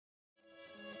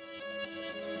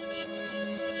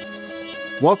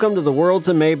Welcome to the Worlds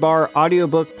of Maybar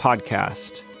audiobook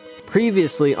podcast.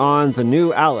 Previously on The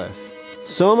New Aleph,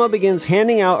 Soma begins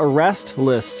handing out arrest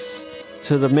lists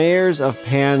to the mayors of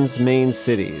Pan's main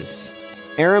cities.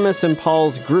 Aramis and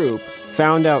Paul's group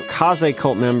found out Kaze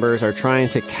cult members are trying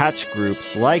to catch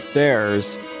groups like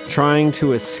theirs trying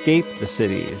to escape the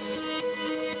cities.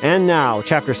 And now,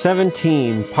 Chapter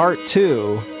 17, Part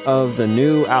 2 of The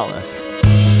New Aleph.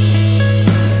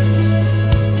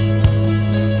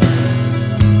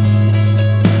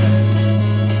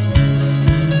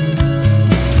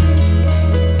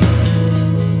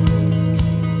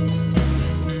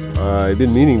 I've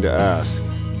been meaning to ask.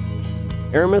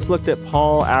 Aramis looked at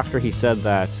Paul after he said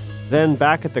that, then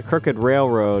back at the crooked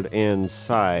railroad and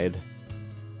sighed.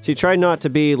 She tried not to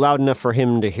be loud enough for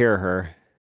him to hear her.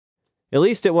 At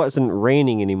least it wasn't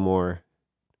raining anymore.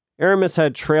 Aramis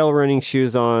had trail running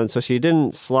shoes on, so she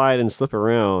didn't slide and slip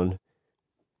around.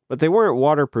 But they weren't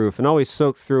waterproof and always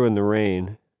soaked through in the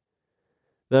rain.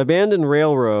 The abandoned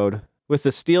railroad, with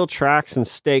the steel tracks and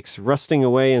stakes rusting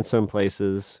away in some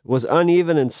places, was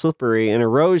uneven and slippery, and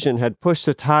erosion had pushed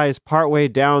the ties partway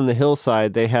down the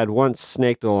hillside they had once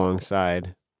snaked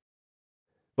alongside.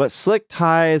 But slick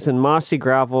ties and mossy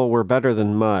gravel were better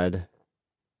than mud.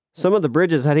 Some of the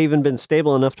bridges had even been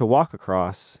stable enough to walk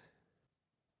across.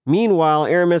 Meanwhile,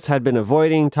 Aramis had been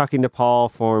avoiding talking to Paul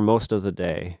for most of the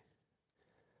day.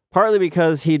 Partly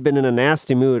because he'd been in a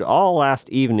nasty mood all last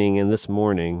evening and this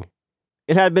morning.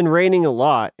 It had been raining a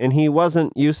lot, and he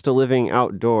wasn't used to living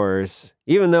outdoors,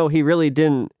 even though he really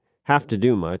didn't have to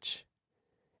do much.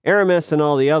 Aramis and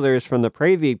all the others from the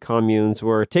Pravide communes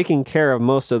were taking care of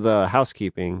most of the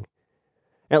housekeeping,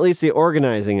 at least the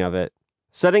organizing of it,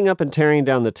 setting up and tearing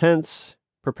down the tents,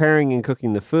 preparing and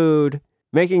cooking the food,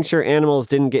 making sure animals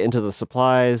didn't get into the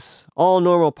supplies, all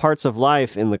normal parts of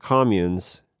life in the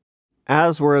communes,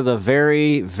 as were the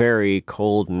very, very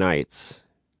cold nights.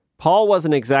 Paul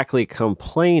wasn't exactly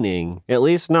complaining, at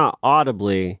least not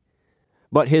audibly,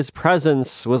 but his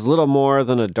presence was little more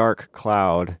than a dark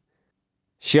cloud.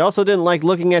 She also didn't like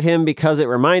looking at him because it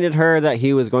reminded her that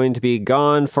he was going to be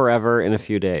gone forever in a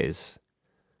few days.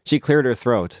 She cleared her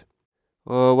throat.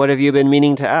 What have you been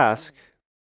meaning to ask?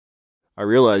 I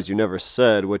realize you never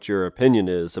said what your opinion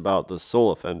is about the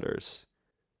soul offenders.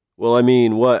 Well, I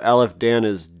mean, what Aleph Dan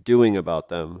is doing about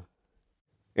them.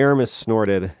 Aramis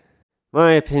snorted.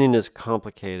 My opinion is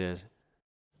complicated.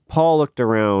 Paul looked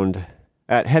around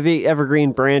at heavy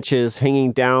evergreen branches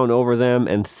hanging down over them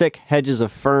and thick hedges of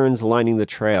ferns lining the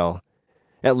trail,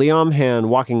 at Liamhan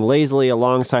walking lazily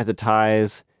alongside the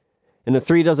ties, and the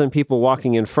 36 people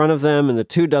walking in front of them and the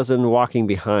 24 walking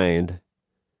behind.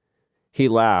 He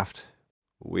laughed.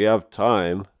 We have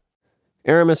time.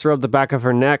 Aramis rubbed the back of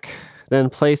her neck, then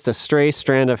placed a stray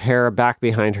strand of hair back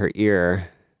behind her ear.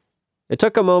 It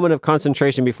took a moment of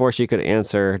concentration before she could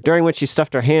answer, during which she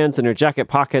stuffed her hands in her jacket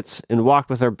pockets and walked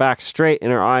with her back straight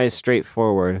and her eyes straight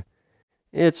forward.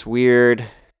 It's weird.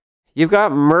 You've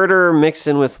got murder mixed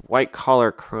in with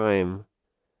white-collar crime.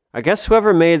 I guess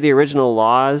whoever made the original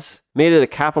laws made it a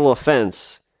capital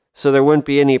offense, so there wouldn't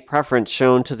be any preference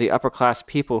shown to the upper-class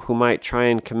people who might try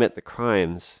and commit the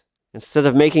crimes. Instead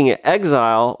of making it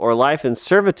exile or life in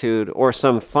servitude or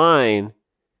some fine,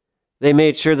 they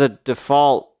made sure the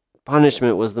default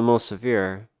punishment was the most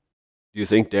severe. Do you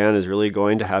think Dan is really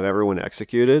going to have everyone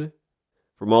executed?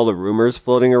 From all the rumors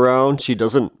floating around, she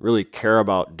doesn't really care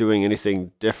about doing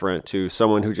anything different to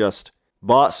someone who just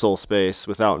bought Soul Space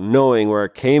without knowing where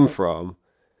it came from,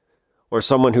 or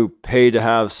someone who paid to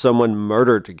have someone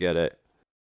murdered to get it.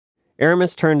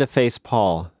 Aramis turned to face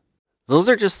Paul. Those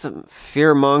are just the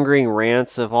fear-mongering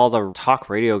rants of all the talk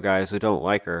radio guys who don't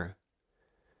like her.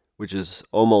 Which is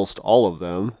almost all of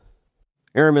them.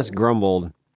 Aramis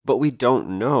grumbled, but we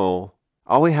don't know.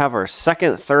 All we have are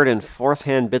second, third, and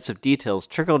fourth-hand bits of details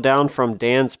trickled down from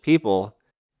Dan's people,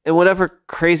 and whatever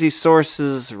crazy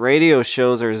sources radio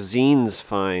shows or zines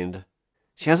find.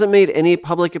 She hasn't made any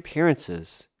public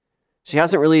appearances. She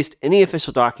hasn't released any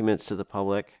official documents to the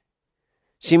public.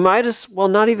 She might as well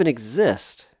not even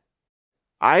exist.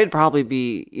 I'd probably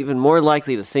be even more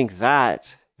likely to think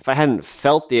that if I hadn't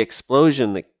felt the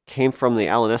explosion that came from the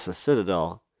Alanessa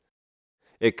Citadel.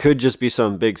 It could just be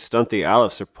some big stunt the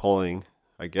Alephs are pulling,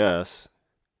 I guess.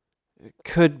 It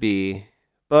could be,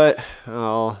 but,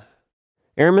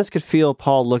 Aramis could feel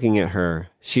Paul looking at her.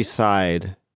 She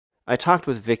sighed. I talked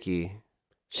with Vicky.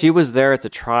 She was there at the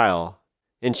trial,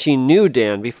 and she knew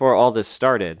Dan before all this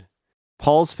started.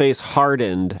 Paul's face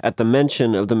hardened at the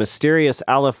mention of the mysterious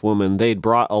Aleph woman they'd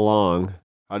brought along.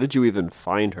 How did you even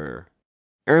find her?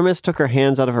 Aramis took her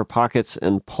hands out of her pockets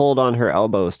and pulled on her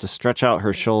elbows to stretch out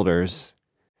her shoulders.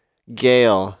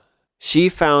 Gale. She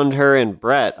found her and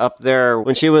Brett up there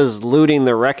when she was looting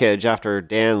the wreckage after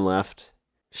Dan left.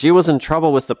 She was in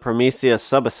trouble with the Prometheus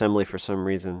subassembly for some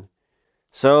reason.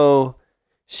 So,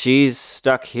 she's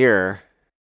stuck here.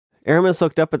 Aramis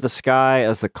looked up at the sky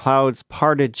as the clouds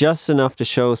parted just enough to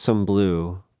show some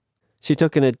blue. She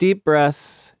took in a deep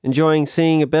breath, enjoying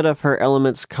seeing a bit of her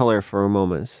element's color for a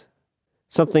moment.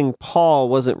 Something Paul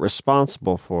wasn't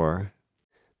responsible for.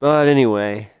 But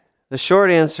anyway, the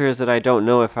short answer is that I don't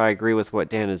know if I agree with what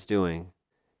Dan is doing.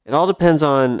 It all depends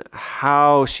on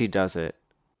how she does it.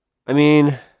 I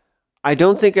mean, I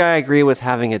don't think I agree with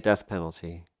having a death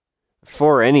penalty.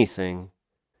 For anything.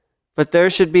 But there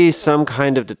should be some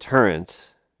kind of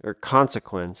deterrent, or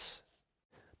consequence.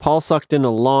 Paul sucked in a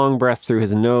long breath through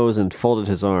his nose and folded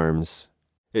his arms.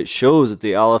 It shows that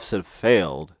the Alephs have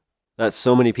failed, that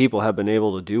so many people have been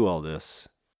able to do all this.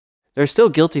 They're still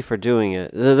guilty for doing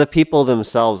it, the people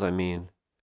themselves, I mean.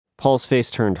 Paul's face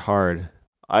turned hard.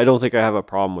 I don't think I have a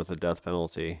problem with the death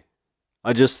penalty.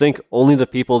 I just think only the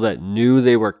people that knew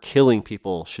they were killing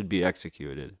people should be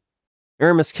executed.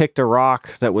 Aramis kicked a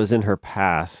rock that was in her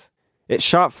path. It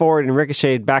shot forward and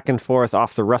ricocheted back and forth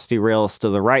off the rusty rails to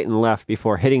the right and left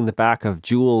before hitting the back of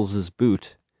Jules'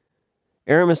 boot.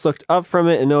 Aramis looked up from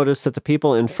it and noticed that the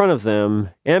people in front of them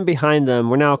and behind them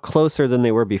were now closer than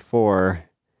they were before.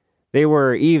 They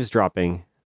were eavesdropping.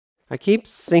 I keep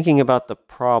thinking about the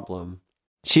problem.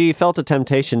 She felt a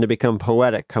temptation to become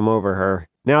poetic come over her,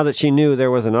 now that she knew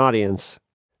there was an audience.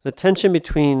 The tension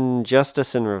between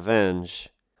justice and revenge.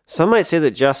 Some might say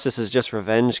that justice is just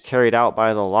revenge carried out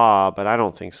by the law, but I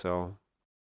don't think so.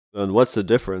 And what's the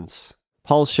difference?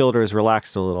 Paul's shoulders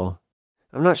relaxed a little.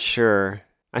 I'm not sure.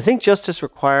 I think justice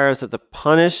requires that the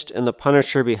punished and the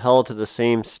punisher be held to the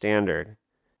same standard.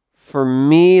 For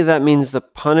me, that means the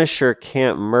punisher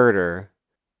can't murder.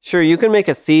 Sure, you can make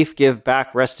a thief give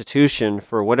back restitution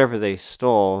for whatever they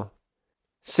stole.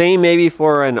 Same maybe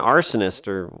for an arsonist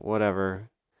or whatever.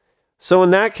 So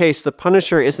in that case, the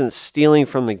punisher isn't stealing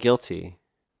from the guilty.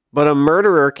 But a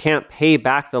murderer can't pay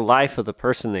back the life of the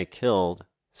person they killed.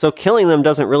 So killing them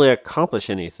doesn't really accomplish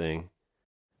anything.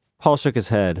 Paul shook his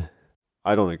head.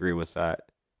 I don't agree with that.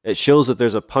 It shows that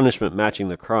there's a punishment matching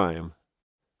the crime.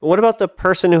 But what about the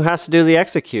person who has to do the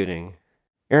executing?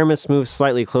 Aramis moved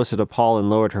slightly closer to Paul and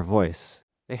lowered her voice.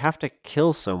 They have to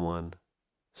kill someone.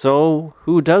 So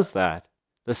who does that?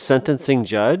 The sentencing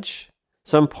judge?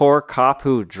 Some poor cop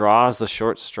who draws the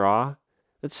short straw?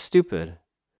 That's stupid.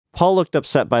 Paul looked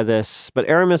upset by this, but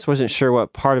Aramis wasn't sure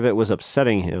what part of it was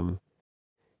upsetting him.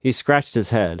 He scratched his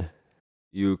head.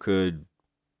 You could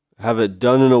have it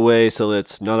done in a way so that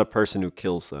it's not a person who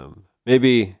kills them.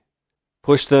 Maybe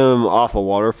push them off a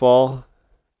waterfall.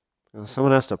 Well,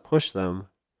 someone has to push them.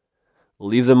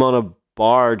 Leave them on a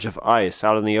barge of ice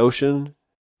out in the ocean.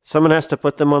 Someone has to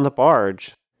put them on the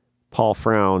barge. Paul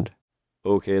frowned.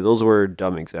 Okay, those were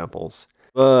dumb examples.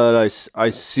 But I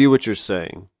see what you're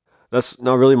saying. That's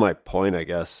not really my point, I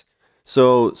guess.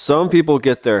 So, some people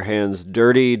get their hands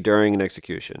dirty during an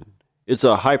execution. It's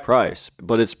a high price,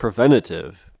 but it's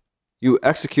preventative. You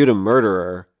execute a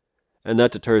murderer, and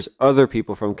that deters other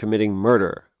people from committing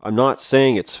murder. I'm not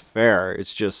saying it's fair,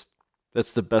 it's just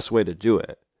that's the best way to do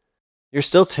it. You're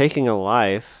still taking a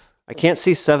life. I can't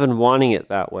see Seven wanting it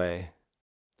that way.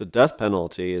 The death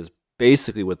penalty is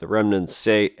basically what the remnants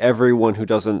say everyone who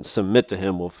doesn't submit to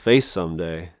him will face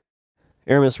someday.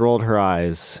 Aramis rolled her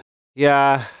eyes.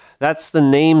 Yeah, that's the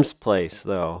name's place,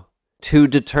 though, to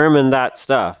determine that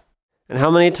stuff. And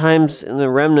how many times in the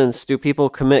remnants do people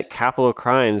commit capital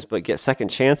crimes but get second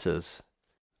chances?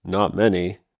 Not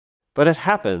many. But it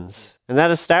happens, and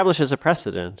that establishes a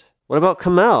precedent. What about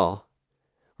Kamel?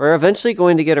 We're eventually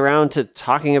going to get around to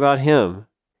talking about him.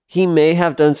 He may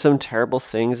have done some terrible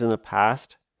things in the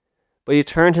past, but he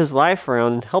turned his life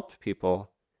around and helped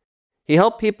people. He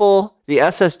helped people the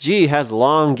SSG had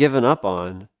long given up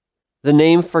on. The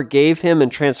name forgave him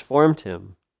and transformed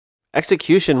him.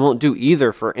 Execution won't do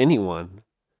either for anyone.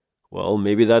 Well,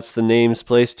 maybe that's the name's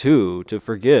place too, to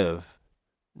forgive.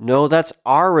 No, that's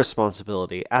our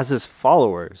responsibility as his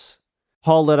followers.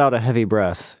 Paul let out a heavy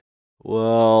breath.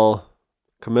 Well,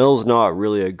 Camille's not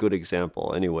really a good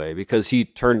example anyway, because he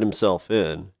turned himself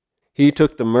in. He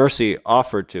took the mercy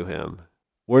offered to him.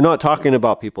 We're not talking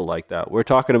about people like that. We're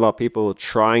talking about people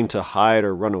trying to hide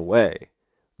or run away.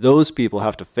 Those people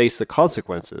have to face the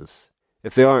consequences.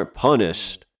 If they aren't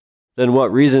punished, then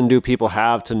what reason do people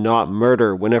have to not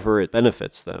murder whenever it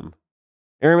benefits them?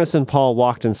 Aramis and Paul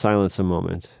walked in silence a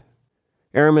moment.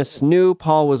 Aramis knew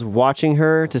Paul was watching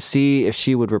her to see if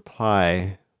she would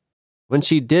reply. When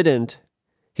she didn't,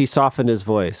 he softened his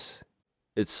voice.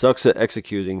 It sucks that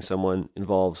executing someone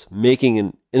involves making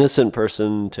an innocent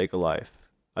person take a life.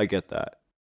 I get that.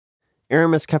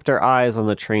 Aramis kept her eyes on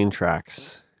the train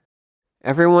tracks.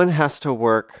 Everyone has to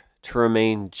work to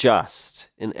remain just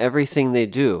in everything they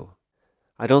do.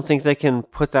 I don't think they can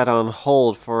put that on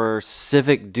hold for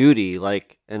civic duty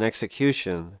like an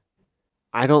execution.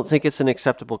 I don't think it's an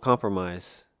acceptable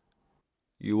compromise.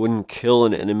 You wouldn't kill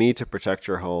an enemy to protect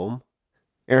your home?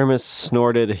 Aramis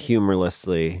snorted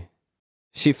humorlessly.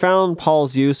 She found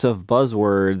Paul's use of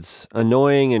buzzwords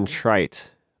annoying and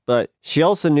trite, but she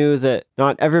also knew that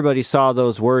not everybody saw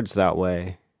those words that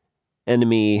way.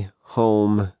 Enemy,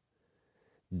 home,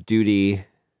 duty.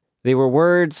 They were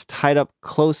words tied up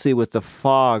closely with the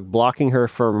fog blocking her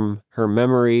from her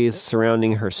memories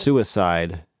surrounding her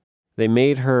suicide. They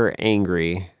made her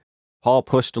angry. Paul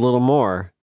pushed a little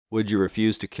more. Would you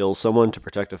refuse to kill someone to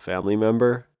protect a family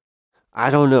member? I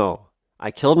don't know.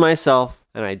 I killed myself,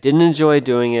 and I didn't enjoy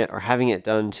doing it or having it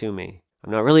done to me.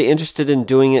 I'm not really interested in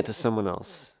doing it to someone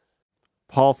else.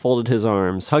 Paul folded his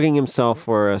arms, hugging himself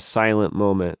for a silent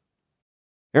moment.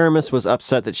 Aramis was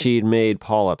upset that she'd made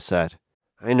Paul upset.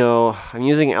 I know, I'm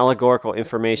using allegorical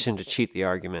information to cheat the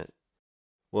argument.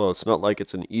 Well, it's not like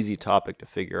it's an easy topic to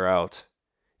figure out.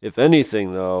 If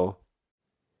anything, though...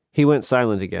 He went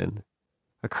silent again.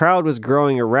 A crowd was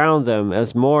growing around them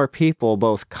as more people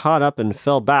both caught up and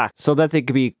fell back so that they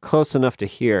could be close enough to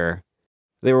hear.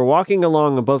 They were walking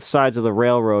along on both sides of the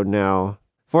railroad now,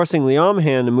 forcing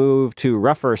Liamhan to move to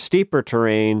rougher, steeper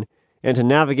terrain and to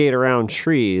navigate around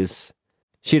trees.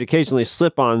 She'd occasionally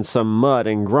slip on some mud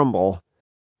and grumble.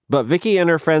 But Vicky and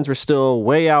her friends were still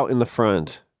way out in the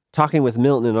front, talking with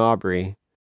Milton and Aubrey.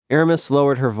 Aramis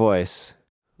lowered her voice.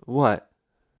 What?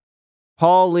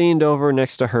 Paul leaned over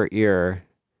next to her ear.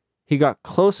 He got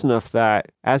close enough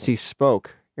that, as he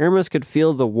spoke, Aramis could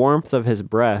feel the warmth of his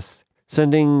breath,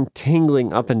 sending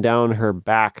tingling up and down her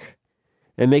back,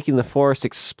 and making the forest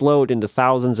explode into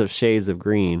thousands of shades of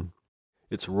green.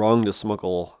 It's wrong to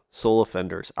smuggle soul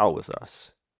offenders out with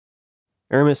us.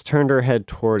 Aramis turned her head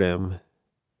toward him.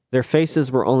 Their faces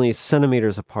were only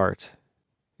centimeters apart.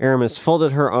 Aramis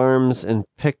folded her arms and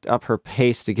picked up her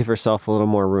pace to give herself a little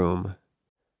more room.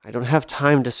 I don't have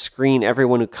time to screen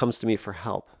everyone who comes to me for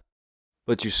help.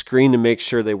 But you screened to make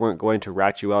sure they weren't going to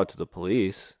rat you out to the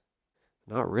police.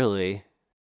 Not really.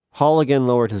 Paul again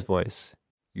lowered his voice.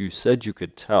 You said you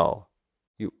could tell.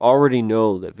 You already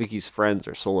know that Vicky's friends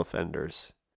are soul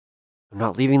offenders. I'm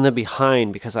not leaving them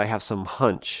behind because I have some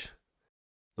hunch.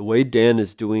 The way Dan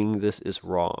is doing this is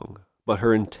wrong, but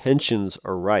her intentions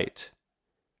are right.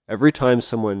 Every time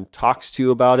someone talks to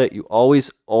you about it, you always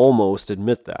almost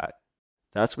admit that.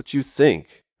 That's what you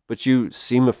think, but you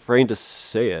seem afraid to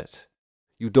say it.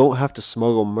 You don't have to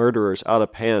smuggle murderers out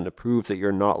of Pan to prove that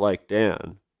you're not like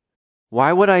Dan.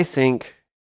 Why would I think...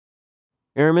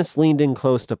 Aramis leaned in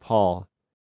close to Paul.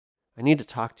 I need to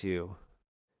talk to you.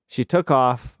 She took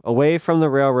off, away from the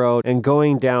railroad and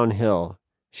going downhill.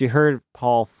 She heard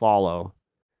Paul follow.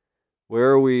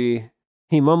 Where are we?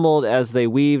 He mumbled as they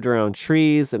weaved around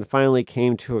trees and finally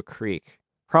came to a creek,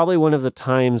 probably one of the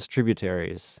Times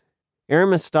tributaries.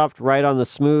 Aramis stopped right on the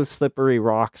smooth, slippery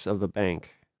rocks of the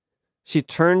bank. She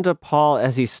turned to Paul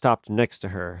as he stopped next to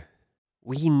her.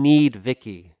 We need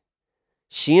Vicky.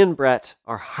 She and Brett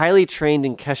are highly trained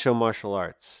in Kesho martial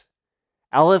arts.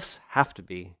 Alephi's have to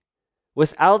be.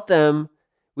 Without them,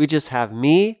 we just have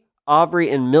me, Aubrey,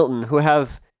 and Milton who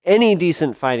have any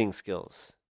decent fighting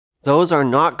skills. Those are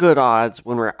not good odds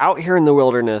when we're out here in the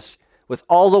wilderness with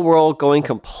all the world going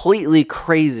completely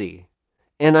crazy.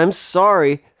 And I'm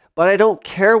sorry, but I don't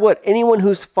care what anyone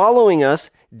who's following us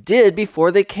did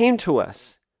before they came to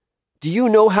us. Do you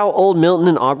know how old Milton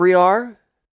and Aubrey are?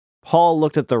 Paul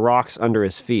looked at the rocks under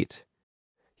his feet.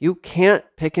 You can't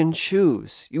pick and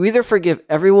choose. You either forgive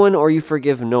everyone or you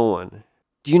forgive no one.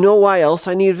 Do you know why else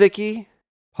I need Vicky?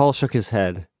 Paul shook his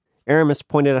head. Aramis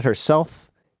pointed at herself,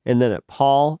 and then at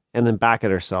Paul, and then back at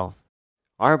herself.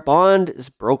 Our bond is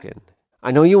broken.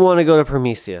 I know you want to go to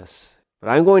Prometheus, but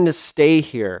I'm going to stay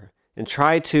here and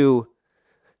try to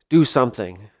do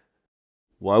something.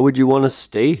 Why would you want to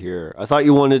stay here? I thought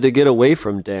you wanted to get away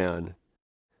from Dan.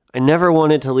 I never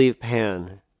wanted to leave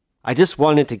Pan. I just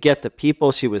wanted to get the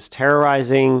people she was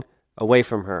terrorizing away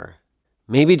from her.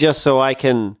 Maybe just so I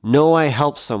can know I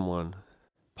helped someone.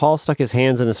 Paul stuck his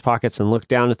hands in his pockets and looked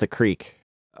down at the creek.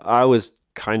 I was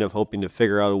kind of hoping to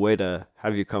figure out a way to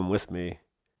have you come with me.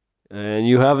 And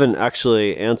you haven't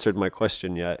actually answered my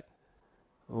question yet.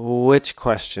 Which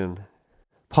question?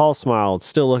 Paul smiled,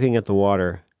 still looking at the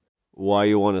water. Why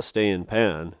you want to stay in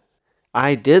Pan?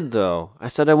 I did, though. I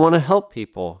said I want to help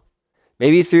people.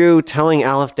 Maybe through telling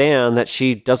Aleph Dan that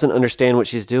she doesn't understand what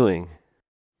she's doing.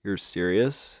 You're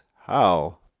serious?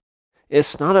 How?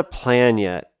 It's not a plan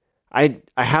yet. I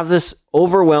have this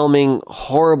overwhelming,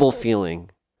 horrible feeling.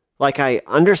 Like I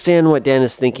understand what Dan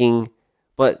is thinking,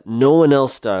 but no one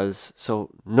else does,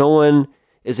 so no one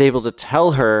is able to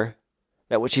tell her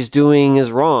that what she's doing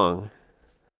is wrong.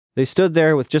 They stood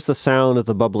there with just the sound of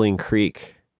the bubbling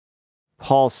creek.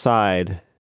 Paul sighed.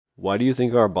 Why do you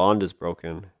think our bond is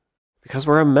broken? Because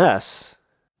we're a mess.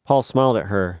 Paul smiled at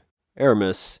her.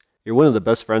 Aramis, you're one of the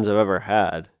best friends I've ever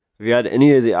had. Have you had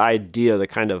any of the idea the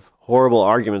kind of horrible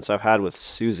arguments I've had with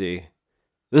Susie?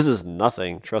 This is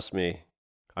nothing, trust me.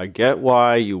 I get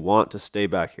why you want to stay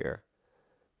back here.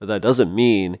 But that doesn't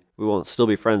mean we won't still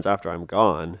be friends after I'm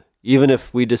gone, even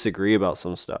if we disagree about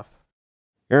some stuff.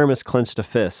 Aramis clenched a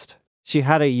fist. She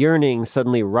had a yearning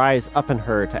suddenly rise up in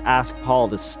her to ask Paul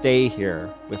to stay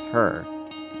here with her.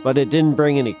 But it didn't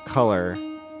bring any color,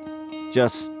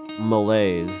 just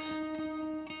malaise.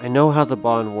 I know how the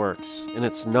bond works, and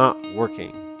it's not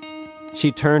working.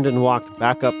 She turned and walked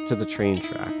back up to the train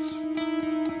tracks.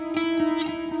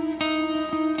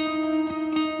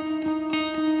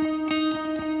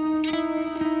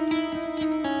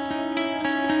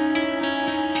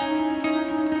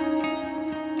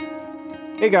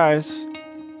 Hey guys,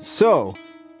 so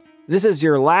this is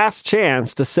your last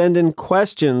chance to send in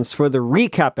questions for the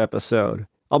recap episode.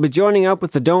 I'll be joining up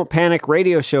with the Don't Panic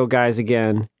radio show guys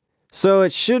again, so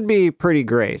it should be pretty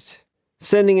great.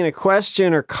 Sending in a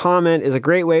question or comment is a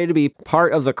great way to be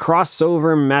part of the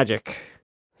crossover magic.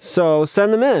 So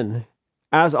send them in.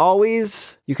 As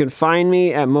always, you can find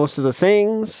me at most of the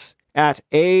things at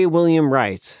A. William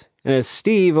Wright. And as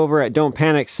Steve over at Don't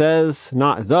Panic says,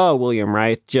 not the William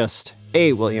Wright, just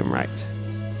A. William Wright.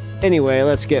 Anyway,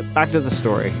 let's get back to the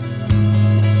story.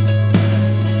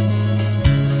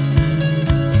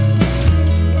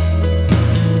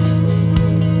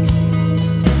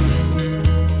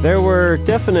 There were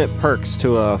definite perks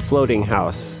to a floating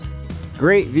house.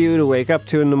 Great view to wake up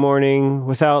to in the morning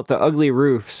without the ugly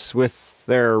roofs with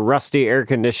their rusty air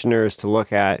conditioners to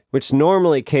look at, which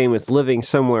normally came with living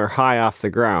somewhere high off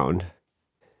the ground.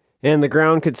 And the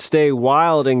ground could stay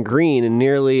wild and green in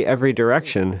nearly every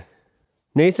direction.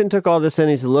 Nathan took all this in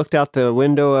as he looked out the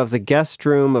window of the guest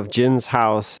room of Jin's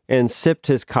house and sipped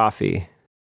his coffee.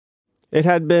 It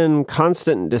had been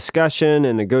constant discussion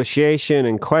and negotiation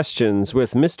and questions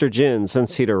with Mr. Jin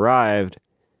since he'd arrived,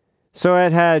 so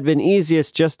it had been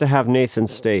easiest just to have Nathan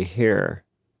stay here.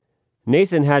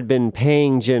 Nathan had been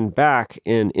paying Jin back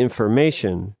in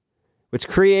information, which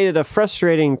created a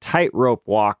frustrating tightrope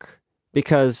walk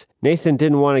because Nathan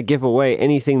didn't want to give away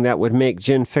anything that would make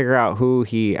Jin figure out who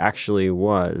he actually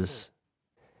was.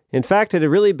 In fact, it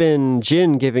had really been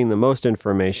Jin giving the most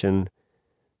information,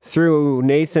 through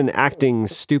Nathan acting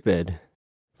stupid.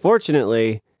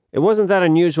 Fortunately, it wasn't that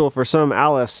unusual for some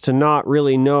Alephs to not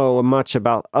really know much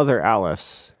about other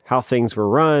Alephs, how things were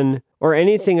run, or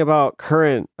anything about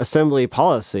current assembly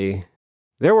policy.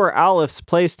 There were Alephs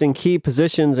placed in key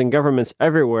positions in governments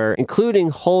everywhere, including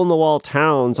hole-in-the-wall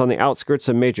towns on the outskirts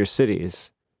of major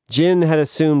cities. Jin had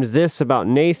assumed this about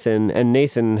Nathan, and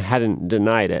Nathan hadn't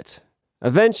denied it.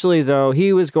 Eventually, though,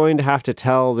 he was going to have to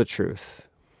tell the truth.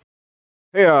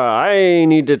 Hey, I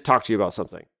need to talk to you about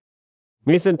something.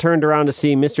 Nathan turned around to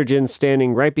see Mr. Jin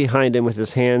standing right behind him with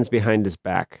his hands behind his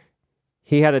back.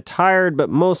 He had a tired but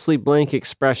mostly blank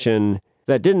expression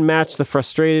that didn't match the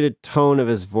frustrated tone of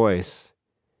his voice.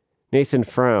 Nathan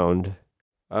frowned.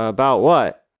 About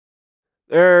what?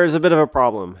 There's a bit of a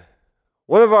problem.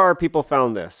 One of our people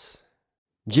found this.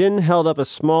 Jin held up a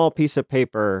small piece of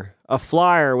paper, a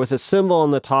flyer with a symbol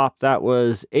on the top that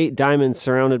was 8 diamonds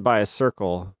surrounded by a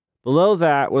circle. Below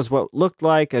that was what looked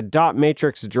like a dot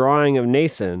matrix drawing of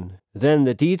Nathan. Then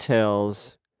the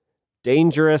details.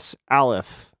 Dangerous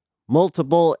Aleph.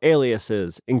 Multiple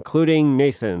aliases, including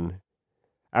Nathan.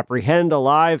 Apprehend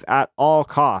alive at all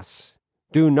costs.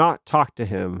 Do not talk to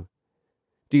him.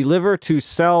 Deliver to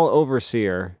cell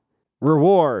overseer.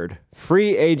 Reward.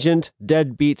 Free agent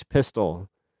deadbeat pistol.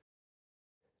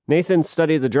 Nathan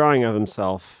studied the drawing of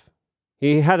himself.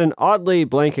 He had an oddly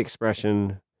blank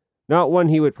expression. Not one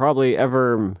he would probably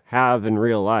ever have in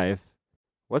real life.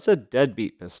 What's a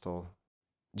deadbeat pistol?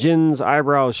 Jin's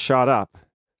eyebrows shot up.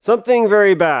 Something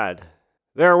very bad.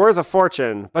 They're worth a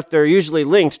fortune, but they're usually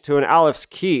linked to an Aleph's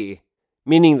key,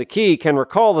 meaning the key can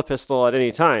recall the pistol at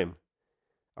any time.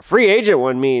 A free agent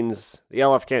one means the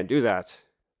Aleph can't do that.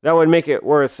 That would make it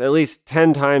worth at least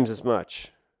 10 times as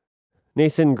much.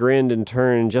 Nathan grinned and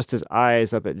turned just his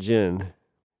eyes up at Jin.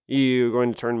 You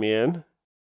going to turn me in?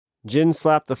 Jin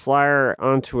slapped the flyer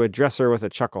onto a dresser with a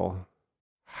chuckle.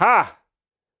 Ha!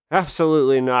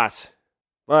 Absolutely not.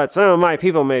 But some of my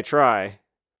people may try.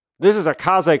 This is a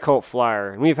Kaze cult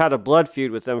flyer, and we've had a blood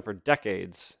feud with them for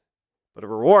decades. But a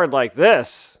reward like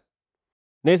this...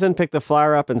 Nathan picked the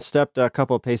flyer up and stepped a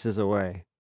couple paces away.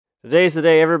 Today's the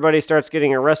day everybody starts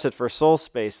getting arrested for soul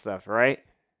space theft, right?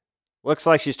 Looks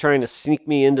like she's trying to sneak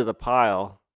me into the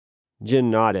pile. Jin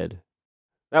nodded.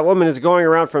 That woman is going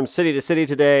around from city to city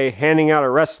today, handing out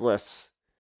arrest lists.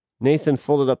 Nathan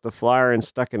folded up the flyer and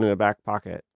stuck it in a back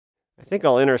pocket. I think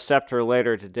I'll intercept her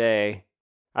later today.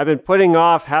 I've been putting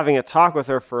off having a talk with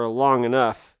her for long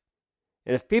enough.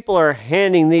 And if people are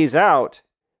handing these out,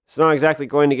 it's not exactly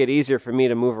going to get easier for me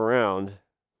to move around.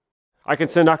 I can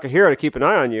send Akahiro to keep an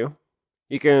eye on you.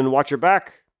 You can watch your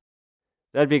back.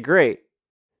 That'd be great.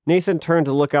 Nathan turned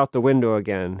to look out the window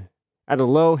again, at a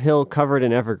low hill covered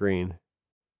in evergreen.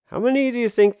 How many do you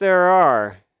think there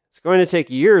are? It's going to take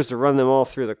years to run them all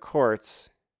through the courts.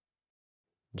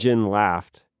 Jin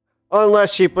laughed.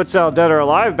 Unless she puts out dead or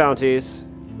alive bounties.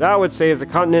 That would save the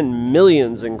continent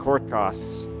millions in court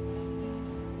costs.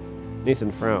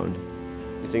 Nathan frowned.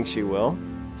 You think she will?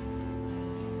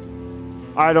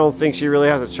 I don't think she really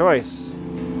has a choice.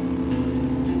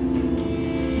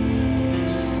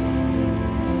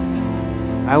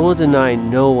 I will deny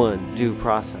no one due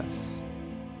process.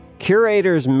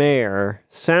 Curator's mayor,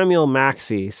 Samuel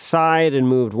Maxey, sighed and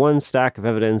moved one stack of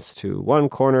evidence to one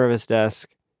corner of his desk,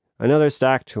 another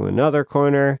stack to another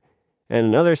corner, and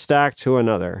another stack to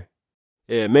another.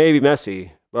 It may be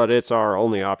messy, but it's our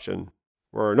only option.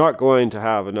 We're not going to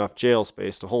have enough jail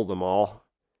space to hold them all.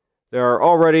 They are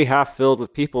already half filled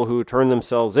with people who turned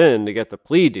themselves in to get the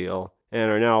plea deal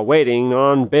and are now waiting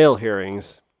on bail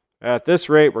hearings. At this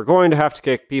rate, we're going to have to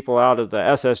kick people out of the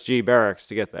SSG barracks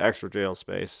to get the extra jail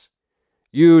space.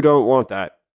 You don't want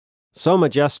that. Soma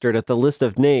gestured at the list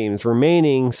of names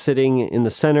remaining sitting in the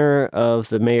center of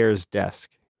the mayor's desk.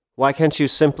 Why can't you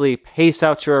simply pace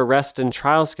out your arrest and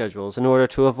trial schedules in order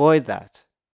to avoid that?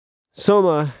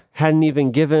 Soma hadn't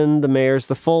even given the mayors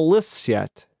the full lists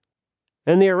yet.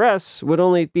 And the arrests would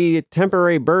only be a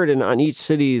temporary burden on each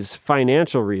city's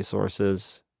financial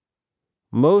resources.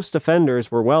 Most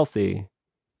offenders were wealthy,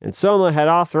 and Soma had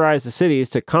authorized the cities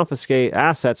to confiscate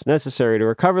assets necessary to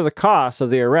recover the costs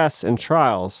of the arrests and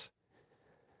trials,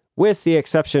 with the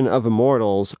exception of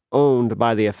immortals owned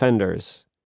by the offenders.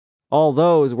 All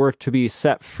those were to be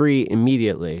set free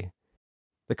immediately.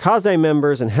 The Kaze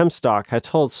members in Hemstock had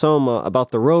told Soma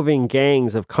about the roving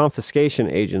gangs of confiscation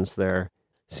agents there,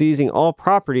 seizing all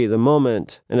property the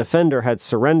moment an offender had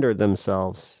surrendered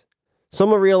themselves.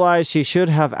 Soma realized she should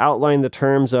have outlined the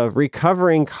terms of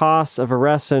recovering costs of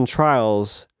arrests and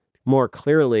trials more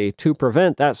clearly to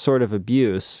prevent that sort of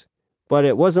abuse, but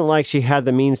it wasn't like she had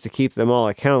the means to keep them all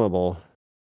accountable.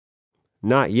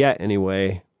 Not yet,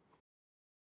 anyway.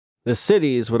 The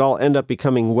cities would all end up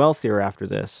becoming wealthier after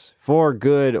this, for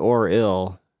good or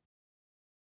ill.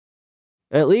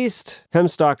 At least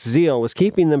Hemstock's zeal was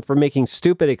keeping them from making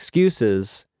stupid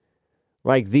excuses,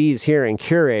 like these here in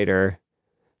Curator,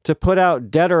 to put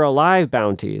out dead or alive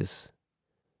bounties.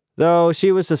 Though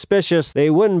she was suspicious they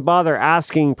wouldn't bother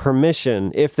asking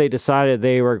permission if they decided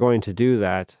they were going to do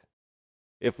that.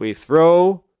 If we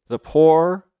throw the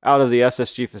poor out of the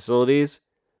SSG facilities,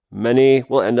 many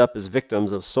will end up as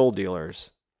victims of soul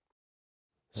dealers.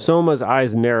 Soma's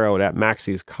eyes narrowed at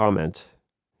Maxey's comment.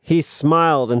 He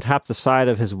smiled and tapped the side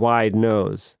of his wide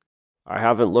nose. I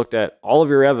haven't looked at all of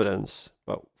your evidence,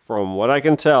 but from what I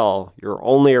can tell, you're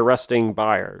only arresting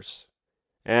buyers.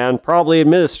 And probably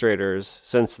administrators,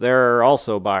 since they're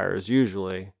also buyers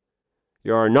usually.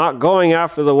 You're not going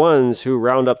after the ones who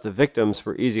round up the victims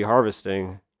for easy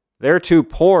harvesting. They're too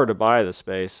poor to buy the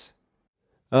space.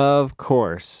 Of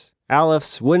course,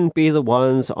 Alephs wouldn't be the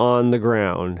ones on the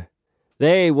ground.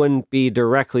 They wouldn't be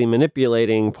directly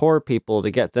manipulating poor people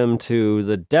to get them to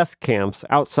the death camps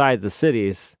outside the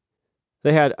cities.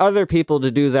 They had other people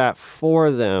to do that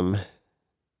for them.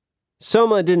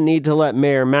 Soma didn't need to let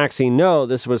Mayor Maxey know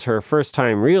this was her first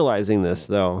time realizing this,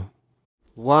 though.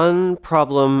 One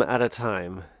problem at a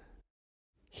time.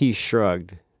 He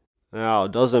shrugged. Now,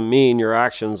 it doesn't mean your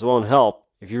actions won't help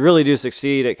if you really do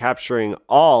succeed at capturing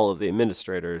all of the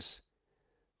administrators.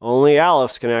 Only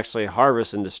Alephs can actually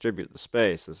harvest and distribute the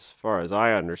space, as far as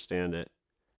I understand it.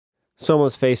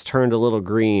 Soma's face turned a little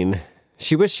green.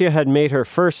 She wished she had made her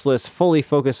first list fully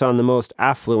focus on the most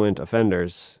affluent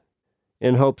offenders,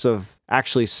 in hopes of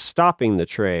actually stopping the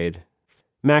trade.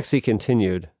 Maxey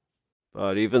continued.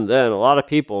 But even then, a lot of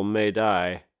people may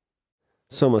die.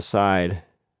 Soma sighed.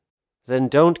 Then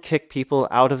don't kick people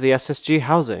out of the SSG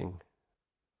housing.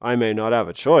 I may not have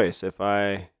a choice if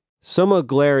I... Soma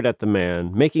glared at the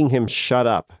man, making him shut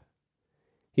up.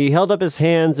 He held up his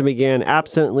hands and began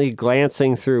absently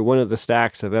glancing through one of the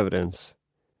stacks of evidence.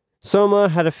 Soma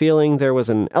had a feeling there was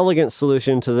an elegant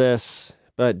solution to this,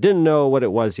 but didn't know what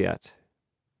it was yet.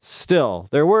 Still,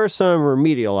 there were some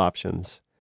remedial options.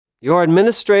 Your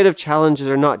administrative challenges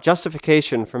are not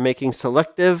justification for making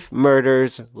selective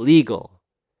murders legal.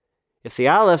 If the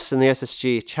Alephs in the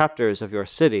SSG chapters of your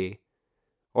city,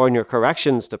 or in your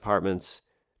corrections departments,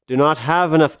 do not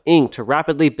have enough ink to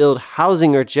rapidly build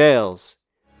housing or jails,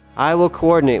 I will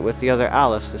coordinate with the other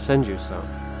Alephs to send you some.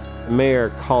 The mayor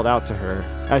called out to her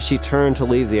as she turned to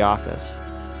leave the office.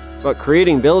 But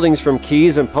creating buildings from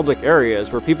keys in public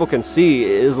areas where people can see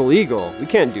is illegal. We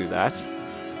can't do that.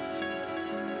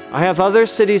 I have other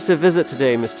cities to visit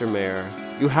today, Mr. Mayor.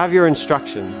 You have your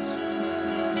instructions.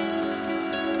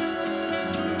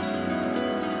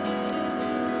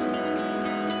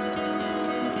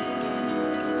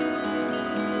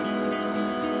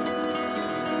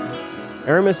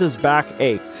 Aramis's back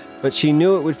ached, but she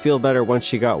knew it would feel better once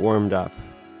she got warmed up.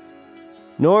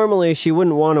 Normally, she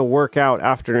wouldn't want to work out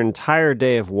after an entire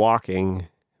day of walking,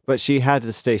 but she had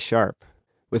to stay sharp.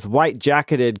 With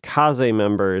white-jacketed Kaze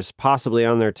members possibly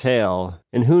on their tail,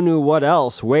 and who knew what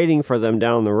else waiting for them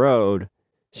down the road,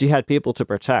 she had people to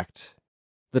protect.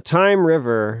 The Time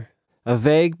River, a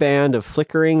vague band of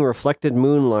flickering, reflected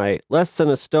moonlight less than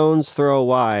a stone's throw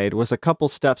wide, was a couple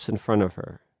steps in front of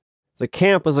her. The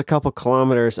camp was a couple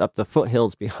kilometers up the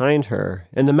foothills behind her,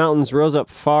 and the mountains rose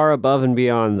up far above and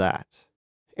beyond that.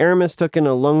 Aramis took in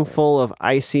a lungful of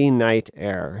icy night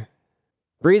air.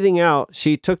 Breathing out,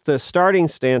 she took the starting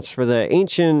stance for the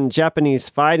ancient Japanese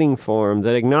fighting form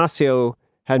that Ignacio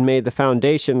had made the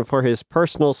foundation for his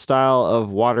personal style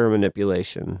of water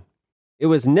manipulation. It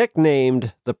was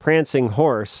nicknamed the Prancing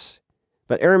Horse,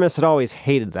 but Aramis had always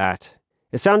hated that.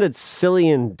 It sounded silly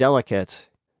and delicate,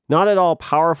 not at all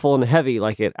powerful and heavy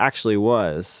like it actually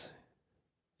was.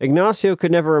 Ignacio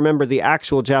could never remember the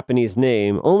actual Japanese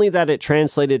name, only that it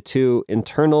translated to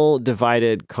internal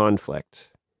divided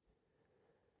conflict,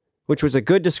 which was a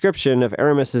good description of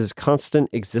Aramis's constant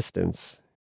existence.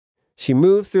 She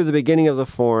moved through the beginning of the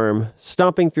form,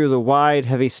 stomping through the wide,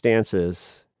 heavy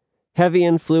stances, heavy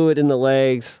and fluid in the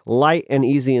legs, light and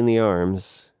easy in the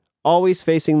arms, always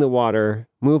facing the water,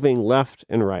 moving left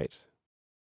and right.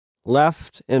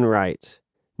 Left and right,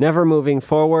 never moving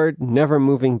forward, never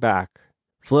moving back.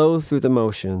 Flow through the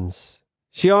motions.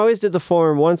 She always did the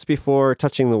form once before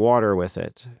touching the water with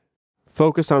it.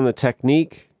 Focus on the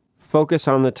technique, focus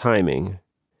on the timing.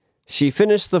 She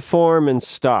finished the form and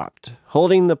stopped,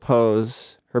 holding the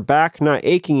pose, her back not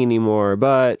aching anymore,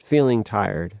 but feeling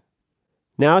tired.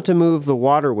 Now to move the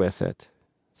water with it.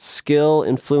 Skill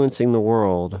influencing the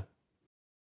world.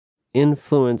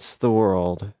 Influence the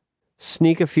world.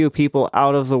 Sneak a few people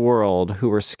out of the world who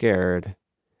were scared.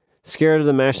 Scared of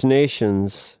the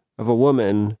machinations of a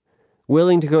woman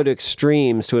willing to go to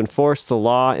extremes to enforce the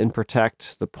law and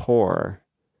protect the poor.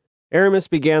 Aramis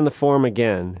began the form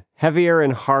again, heavier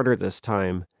and harder this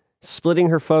time, splitting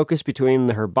her focus between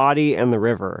her body and the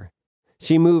river.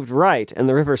 She moved right, and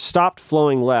the river stopped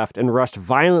flowing left and rushed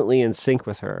violently in sync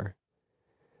with her.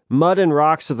 Mud and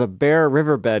rocks of the bare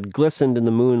riverbed glistened in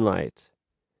the moonlight.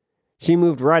 She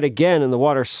moved right again, and the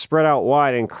water spread out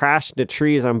wide and crashed into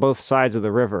trees on both sides of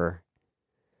the river.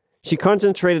 She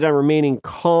concentrated on remaining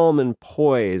calm and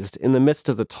poised in the midst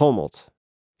of the tumult.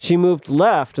 She moved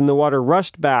left, and the water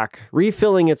rushed back,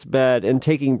 refilling its bed and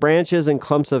taking branches and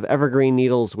clumps of evergreen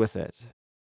needles with it.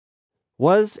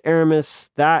 Was Aramis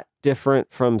that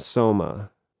different from Soma?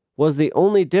 Was the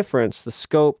only difference the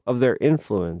scope of their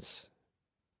influence?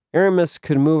 Aramis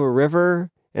could move a river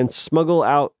and smuggle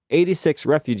out 86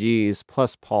 refugees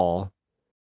plus Paul.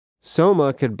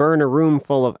 Soma could burn a room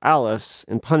full of Alephs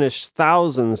and punish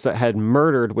thousands that had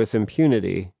murdered with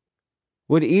impunity.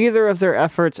 Would either of their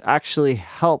efforts actually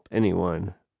help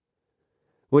anyone?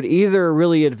 Would either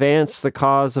really advance the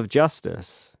cause of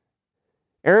justice?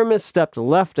 Aramis stepped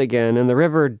left again, and the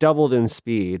river doubled in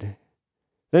speed.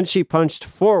 Then she punched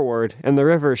forward, and the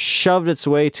river shoved its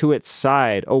way to its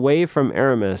side, away from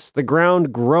Aramis, the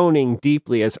ground groaning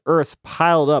deeply as earth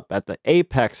piled up at the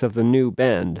apex of the new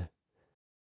bend.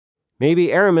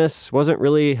 Maybe Aramis wasn't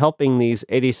really helping these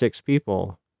 86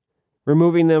 people,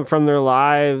 removing them from their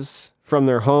lives, from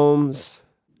their homes,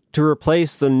 to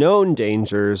replace the known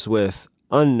dangers with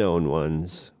unknown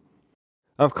ones.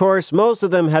 Of course, most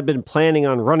of them had been planning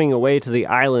on running away to the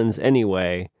islands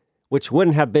anyway, which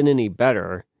wouldn't have been any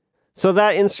better. So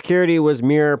that insecurity was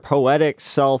mere poetic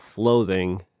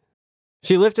self-loathing.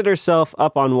 She lifted herself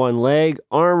up on one leg,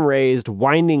 arm raised,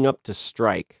 winding up to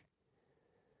strike.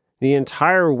 The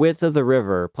entire width of the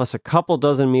river, plus a couple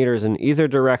dozen meters in either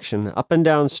direction, up and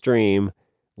down stream,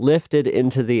 lifted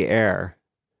into the air.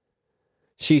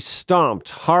 She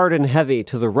stomped hard and heavy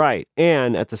to the right,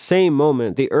 and at the same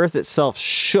moment, the earth itself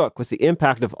shook with the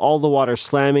impact of all the water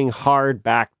slamming hard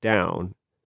back down.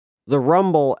 The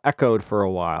rumble echoed for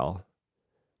a while.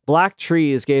 Black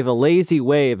trees gave a lazy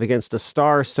wave against a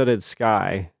star-studded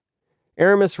sky.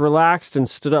 Aramis relaxed and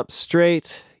stood up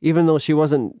straight, even though she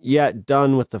wasn't yet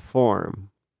done with the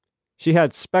form. She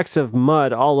had specks of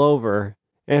mud all over,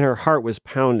 and her heart was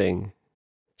pounding.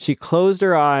 She closed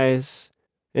her eyes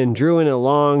and drew in a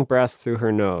long breath through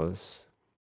her nose.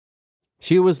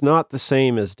 She was not the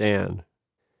same as Dan.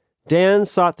 Dan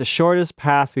sought the shortest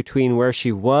path between where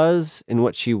she was and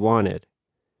what she wanted.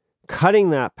 Cutting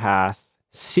that path,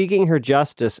 seeking her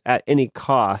justice at any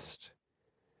cost,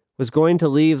 was going to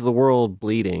leave the world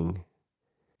bleeding.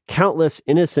 Countless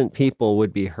innocent people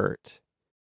would be hurt.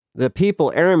 The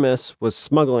people Aramis was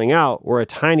smuggling out were a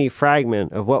tiny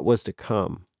fragment of what was to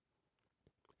come.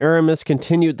 Aramis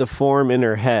continued the form in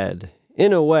her head,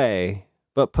 in a way,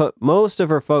 but put most of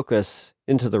her focus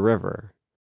into the river.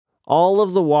 All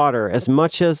of the water, as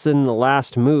much as in the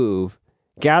last move,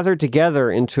 gathered together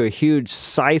into a huge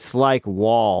scythe-like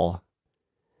wall.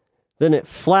 Then it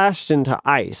flashed into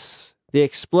ice, the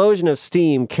explosion of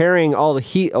steam carrying all the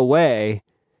heat away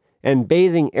and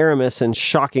bathing Aramis in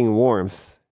shocking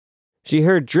warmth. She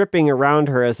heard dripping around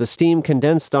her as the steam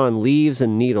condensed on leaves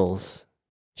and needles.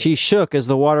 She shook as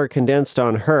the water condensed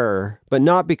on her, but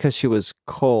not because she was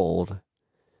cold.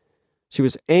 She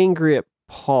was angry at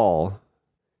Paul.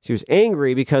 She was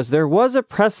angry because there was a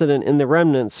precedent in the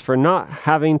remnants for not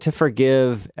having to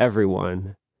forgive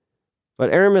everyone.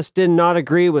 But Aramis did not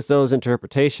agree with those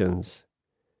interpretations.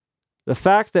 The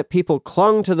fact that people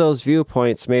clung to those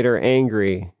viewpoints made her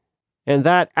angry, and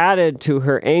that added to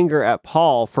her anger at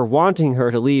Paul for wanting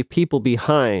her to leave people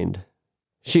behind.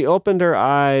 She opened her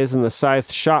eyes and the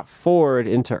scythe shot forward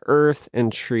into earth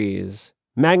and trees,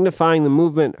 magnifying the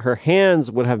movement her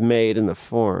hands would have made in the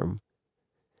form.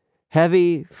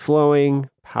 Heavy, flowing,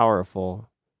 powerful.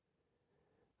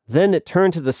 Then it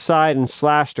turned to the side and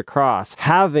slashed across,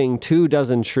 halving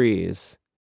 24 trees.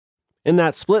 In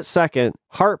that split second,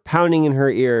 heart pounding in her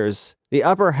ears, the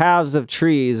upper halves of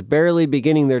trees barely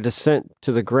beginning their descent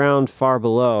to the ground far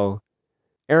below,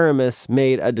 Aramis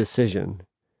made a decision.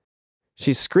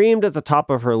 She screamed at the top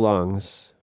of her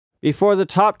lungs. Before the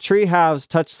top tree halves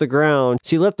touched the ground,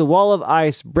 she let the wall of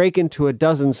ice break into a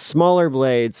dozen smaller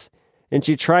blades, and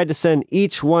she tried to send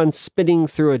each one spinning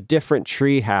through a different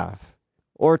tree half,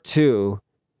 or two,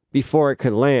 before it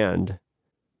could land.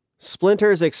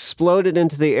 Splinters exploded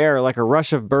into the air like a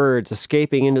rush of birds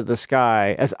escaping into the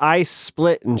sky as ice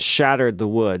split and shattered the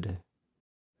wood.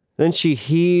 Then she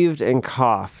heaved and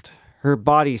coughed, her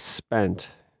body spent.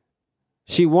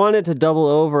 She wanted to double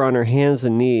over on her hands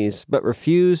and knees, but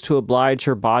refused to oblige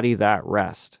her body that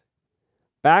rest.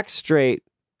 Back straight,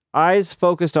 eyes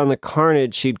focused on the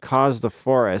carnage she'd caused the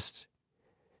forest,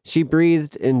 she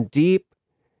breathed in deep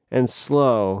and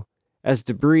slow as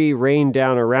debris rained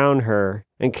down around her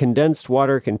and condensed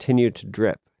water continued to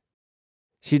drip.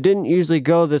 She didn't usually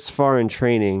go this far in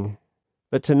training,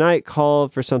 but tonight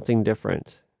called for something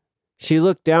different. She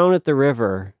looked down at the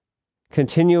river,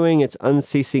 continuing its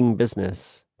unceasing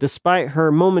business, despite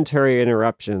her momentary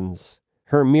interruptions,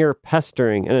 her mere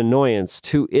pestering and annoyance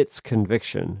to its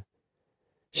conviction.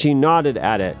 She nodded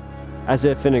at it, as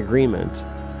if in agreement.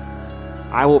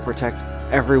 I will protect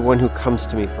everyone who comes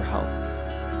to me for help.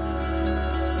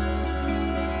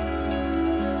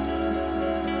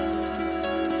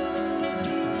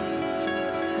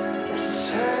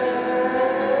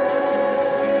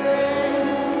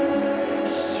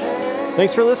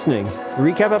 Thanks for listening. The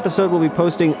recap episode will be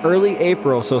posting early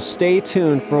April, so stay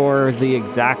tuned for the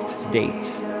exact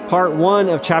date. Part 1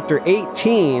 of Chapter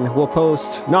 18 will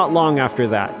post not long after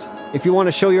that. If you want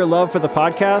to show your love for the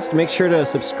podcast, make sure to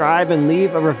subscribe and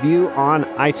leave a review on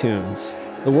iTunes.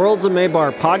 The Worlds of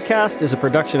Maybar podcast is a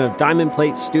production of Diamond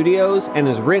Plate Studios and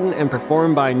is written and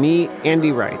performed by me,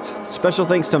 Andy Wright. Special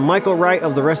thanks to Michael Wright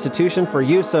of The Restitution for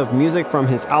use of music from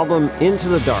his album Into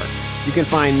the Dark. You can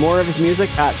find more of his music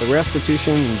at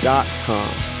therestitution.com.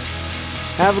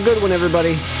 Have a good one,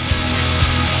 everybody.